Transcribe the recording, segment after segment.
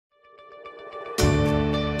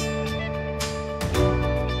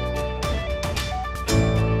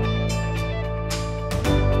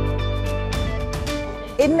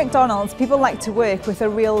In McDonald's, people like to work with a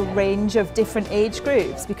real range of different age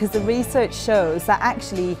groups because the research shows that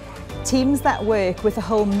actually teams that work with a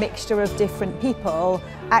whole mixture of different people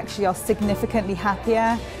actually are significantly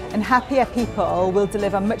happier, and happier people will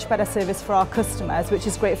deliver much better service for our customers, which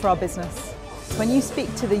is great for our business. When you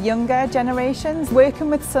speak to the younger generations, working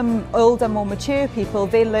with some older, more mature people,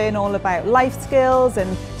 they learn all about life skills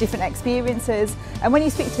and different experiences. And when you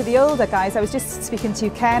speak to the older guys, I was just speaking to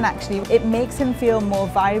Ken actually, it makes him feel more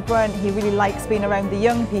vibrant. He really likes being around the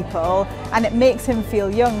young people, and it makes him feel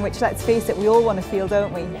young, which, let's face it, we all want to feel,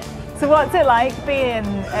 don't we? So what's it like being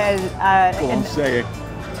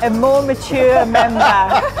a more mature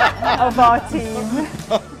member of our team?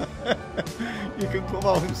 You can come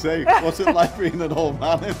out and say, what's it like being an old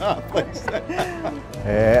man in our place?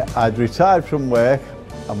 I'd retired from work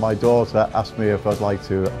and my daughter asked me if I'd like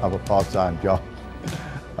to have a part-time job.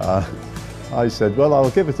 I said, well, I'll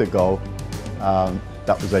give it a go.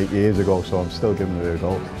 That was 8 years ago, so I'm still giving it a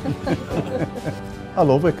go. I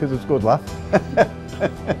love it because it's a good laugh.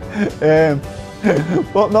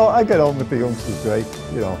 But no, I get on with the youngsters great,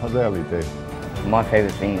 you know, I really do. My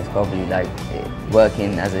favourite thing is probably like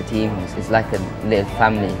working as a team. It's like a little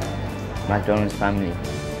family, McDonald's family.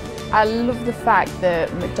 I love the fact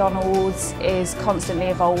that McDonald's is constantly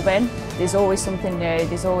evolving. There's always something new,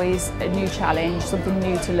 there's always a new challenge, something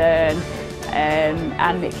new to learn,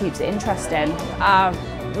 and it keeps it interesting. I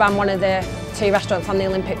ran one of the 2 restaurants on the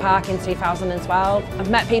Olympic Park in 2012. I've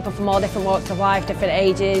met people from all different walks of life, different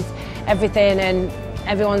ages, everything, and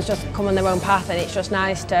everyone's just come on their own path, and it's just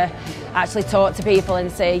nice to actually talk to people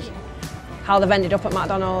and see how they've ended up at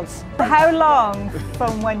McDonald's. How long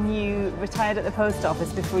from when you retired at the post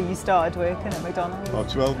office before you started working at McDonald's? About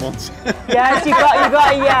 12 months. Yes, you got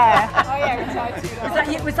a year. Oh yeah, retired too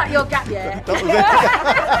long. Was that your gap year? That was it.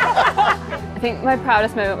 I think my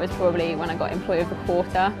proudest moment was probably when I got Employee of the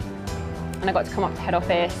Quarter and I got to come up to head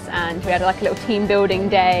office and we had like a little team building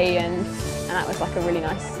day, and that was like a really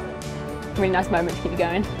nice moment to keep you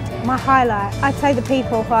going. My highlight, I'd say the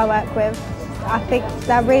people who I work with. I think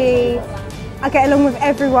they're really, I get along with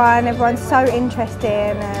everyone, everyone's so interesting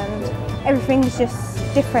and everything's just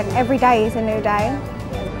different. Every day is a new day.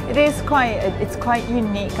 It's quite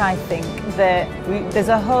unique, I think, that there's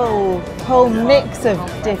a whole mix of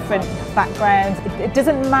different backgrounds. It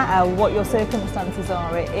doesn't matter what your circumstances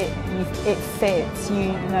are, it fits.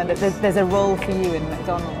 You know that there's a role for you in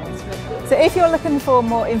McDonald's. So if you're looking for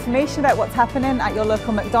more information about what's happening at your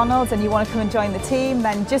local McDonald's and you want to come and join the team,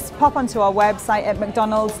 then just pop onto our website at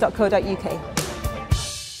mcdonalds.co.uk.